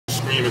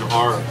scream in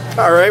horror.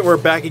 All right, we're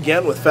back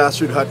again with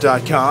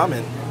fastfoodhut.com,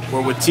 and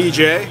we're with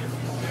TJ,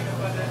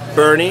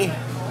 Bernie,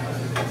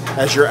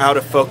 as you're out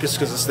of focus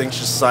because this thing's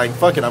just saying,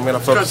 fuck it, I'm going to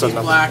focus on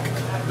nothing. Black.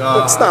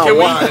 It's not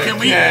why. Can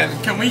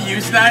we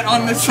use that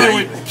on the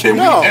site? Can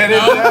we edit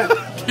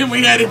that? Can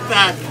we edit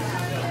that?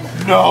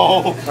 No.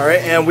 All right,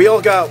 and we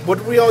all got, what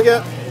did we all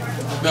get?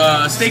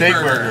 The steak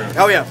burger.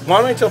 Oh yeah, why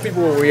don't I tell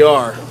people where we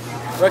are?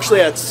 We're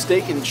actually at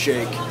Shake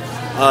NYC.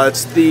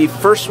 It's the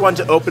first one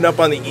to open up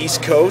on the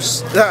East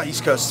Coast.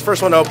 East Coast. It's the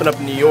first one to open up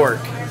in New York.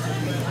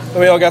 And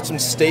we all got some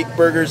steak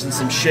burgers and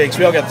some shakes.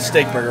 We all got the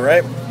steak burger,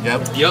 right?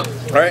 Yep.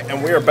 All right,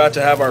 and we are about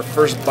to have our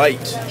first bite.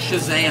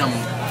 Shazam.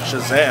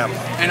 Shazam.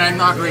 And I'm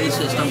not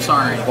racist, I'm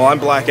sorry. Well, I'm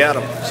Black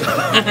Adam. So.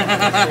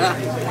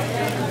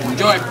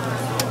 Enjoy.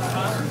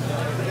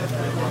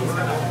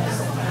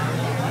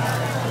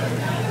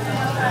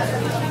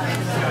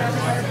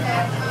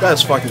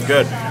 That's fucking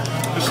good.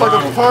 It's like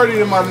a party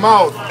in my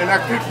mouth, and I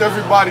kicked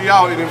everybody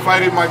out and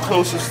invited my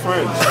closest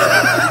friends.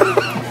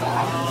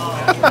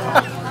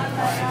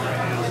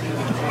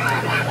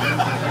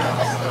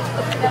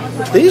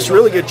 They use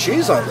really good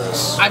cheese on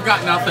this. I've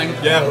got nothing.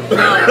 Yeah.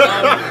 No,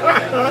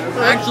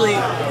 actually,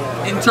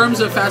 in terms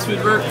of fast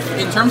food burgers,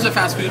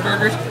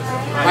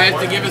 I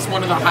have to give us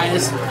one of the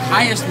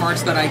highest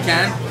marks that I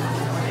can,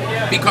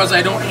 because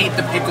I don't hate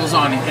the pickles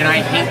on it, and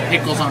I hate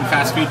pickles on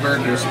fast food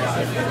burgers.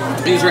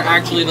 These are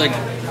actually like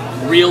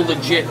real,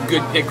 legit,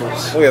 good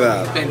pickles. Look at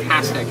that.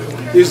 Fantastic.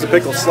 Use the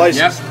pickle slices.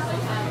 Yep.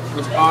 It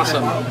was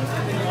awesome.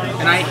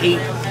 And I hate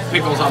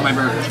pickles on my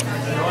burgers.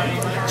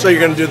 So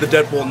you're gonna do the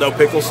Deadpool no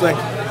pickles thing?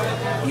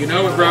 You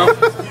know it, bro.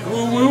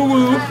 Woo, woo,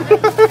 woo.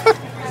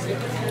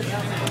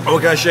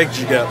 What kind of shake did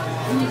you get?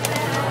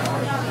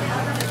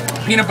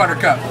 Peanut butter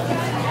cup.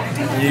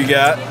 You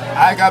got?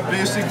 I got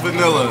basic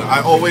vanilla.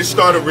 I always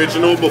start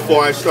original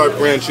before I start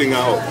branching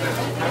out.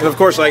 And of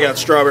course I got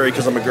strawberry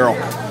because I'm a girl.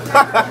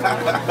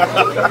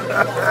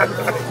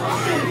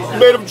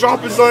 Made him drop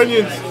his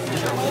onions.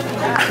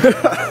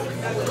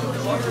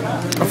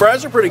 The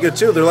fries are pretty good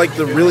too. They're like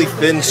the really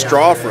thin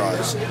straw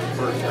fries.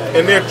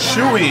 And they're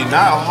chewy,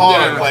 not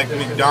hard like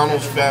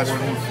McDonald's fast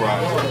food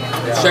fries.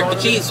 Let's check the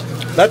cheese.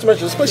 Not to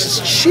mention, this place is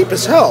cheap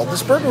as hell.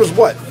 This burger was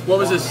what? What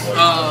was this?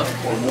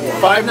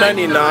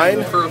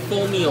 $5.99 for a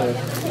full meal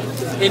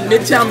in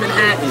Midtown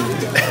Manhattan.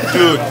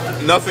 Dude,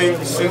 nothing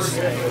since...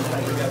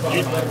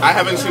 I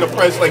haven't seen a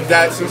price like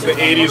that since the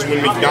 80s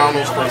when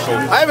McDonald's first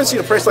opened. I haven't seen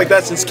a price like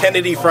that since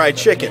Kennedy Fried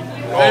Chicken.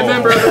 Oh.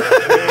 Remember,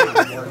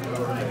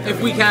 if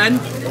we can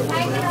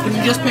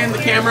you just pan the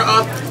camera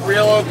up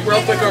real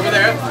quick over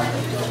there?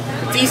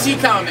 DC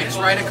Comics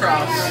right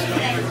across.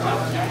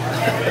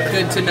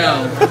 Good to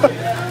know.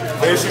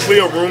 Basically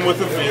a room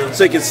with a view.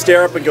 So you can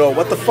stare up and go,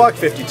 what the fuck,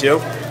 52?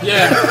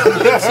 Yeah.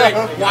 It's like,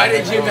 why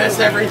did you mess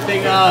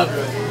everything up?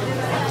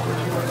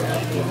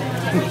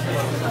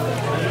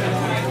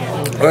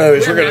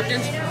 Anyways, we're gonna...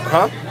 Napkins?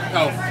 Huh?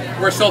 Oh,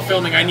 we're still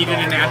filming. I needed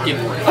a napkin.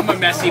 I'm a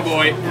messy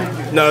boy.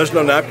 No, there's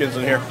no napkins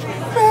in here.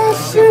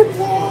 Messy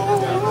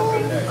boy.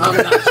 I'm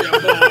not your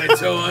boy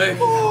toy.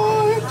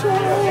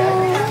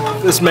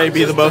 This may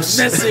be the most...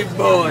 Messy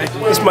boy.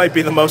 This might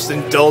be the most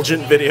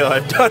indulgent video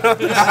I've done on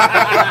this.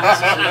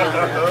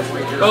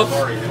 Well,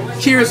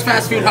 cheers,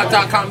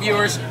 fastfoodhut.com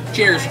viewers.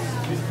 Cheers.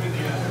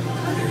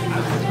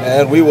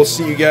 And we will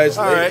see you guys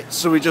later. All right,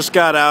 so we just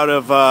got out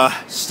of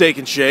Steak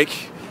and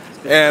Shake.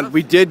 And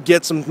we did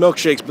get some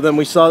milkshakes, but then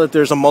we saw that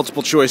there's a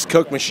multiple choice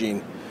Coke machine. I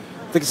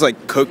think it's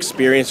like Coke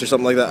Experience or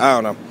something like that. I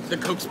don't know. The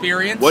Coke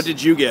Experience? What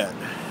did you get?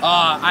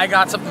 I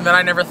got something that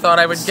I never thought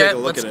I would get.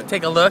 Let's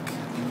take a look.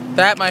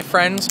 That, my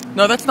friends,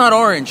 no, that's not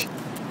orange.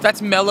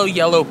 That's mellow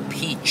yellow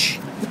peach.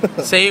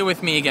 Say it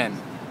with me again.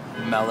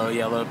 Mellow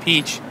yellow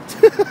peach.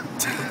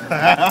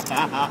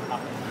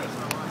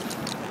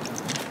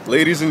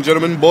 Ladies and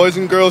gentlemen, boys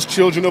and girls,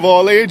 children of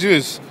all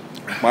ages,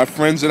 my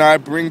friends and I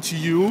bring to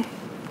you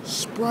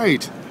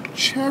Sprite,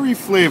 cherry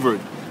flavored.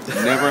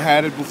 Never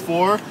had it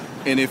before,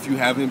 and if you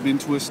haven't been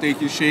to a Steak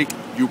and Shake,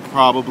 you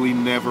probably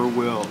never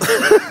will.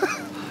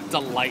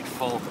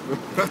 Delightful.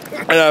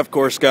 And I, of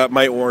course, got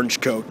my orange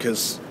Coke,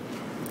 because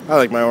I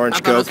like my orange I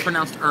thought Coke. it was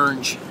pronounced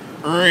orange.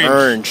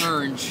 Orange.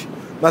 Orange.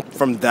 Not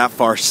from that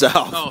far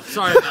south. Oh,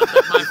 sorry about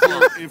that. My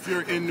fault. If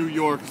you're in New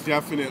York,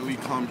 definitely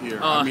come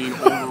here. I mean,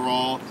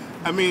 overall,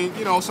 I mean,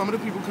 you know, some of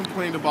the people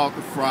complained about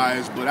the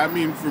fries, but I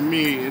mean, for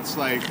me, it's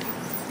like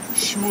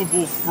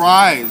chewable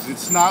fries.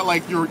 It's not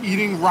like you're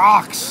eating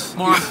rocks.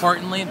 More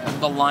importantly,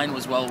 the line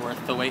was well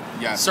worth the wait.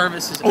 Yes.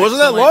 Service is It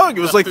wasn't that excellent. long. It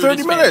was The like food 30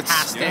 is minutes.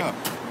 Fantastic. Yeah,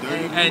 30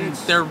 And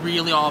minutes. they're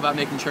really all about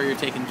making sure you're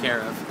taken care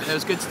of. It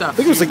was good stuff. I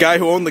think it was the guy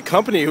who owned the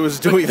company who was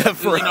doing that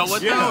for us. You know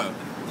what, Yeah. though?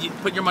 You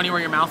put your money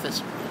where your mouth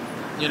is.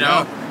 You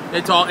know?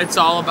 Yeah. It's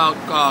all about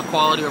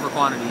quality over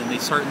quantity, and they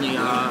certainly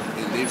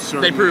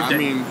They proved it. I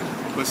mean,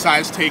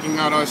 besides taking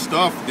out our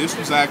stuff, this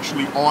was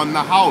actually on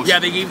the house. Yeah,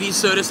 they gave these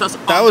soda sauce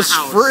on That was the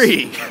house.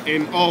 free.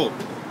 And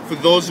for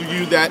those of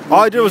you that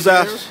All I did was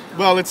ask.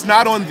 Well, it's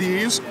not on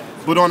these,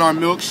 but on our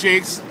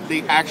milkshakes,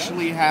 they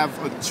actually have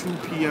a 2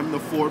 p.m. to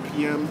 4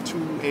 p.m.,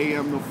 2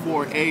 a.m. to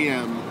 4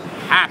 a.m.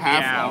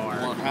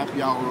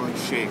 Happy hour on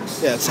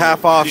shakes. Yeah, it's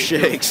half off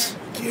shakes.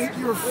 Get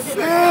your fix.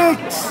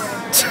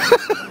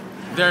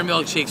 Their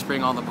milkshakes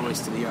bring all the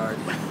boys to the yard.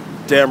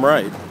 Damn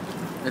right.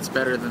 It's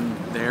better than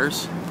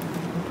theirs.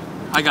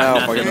 I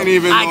got nothing. And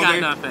even I though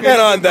got they- And nothing.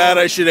 on that,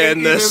 I should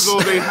end this. Even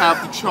though they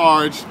have to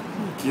charge,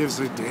 who gives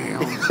a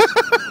damn?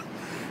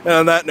 And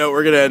on that note,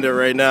 we're gonna end it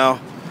right now.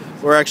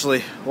 We're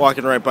actually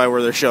walking right by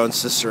where they're showing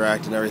Sister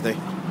Act and everything.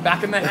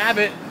 Back in the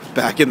habit.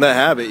 Back in the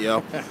habit,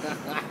 yo.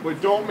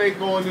 But don't make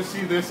going to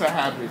see this a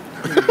habit.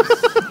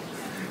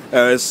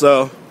 Alright,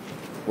 so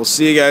we'll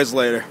see you guys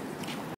later.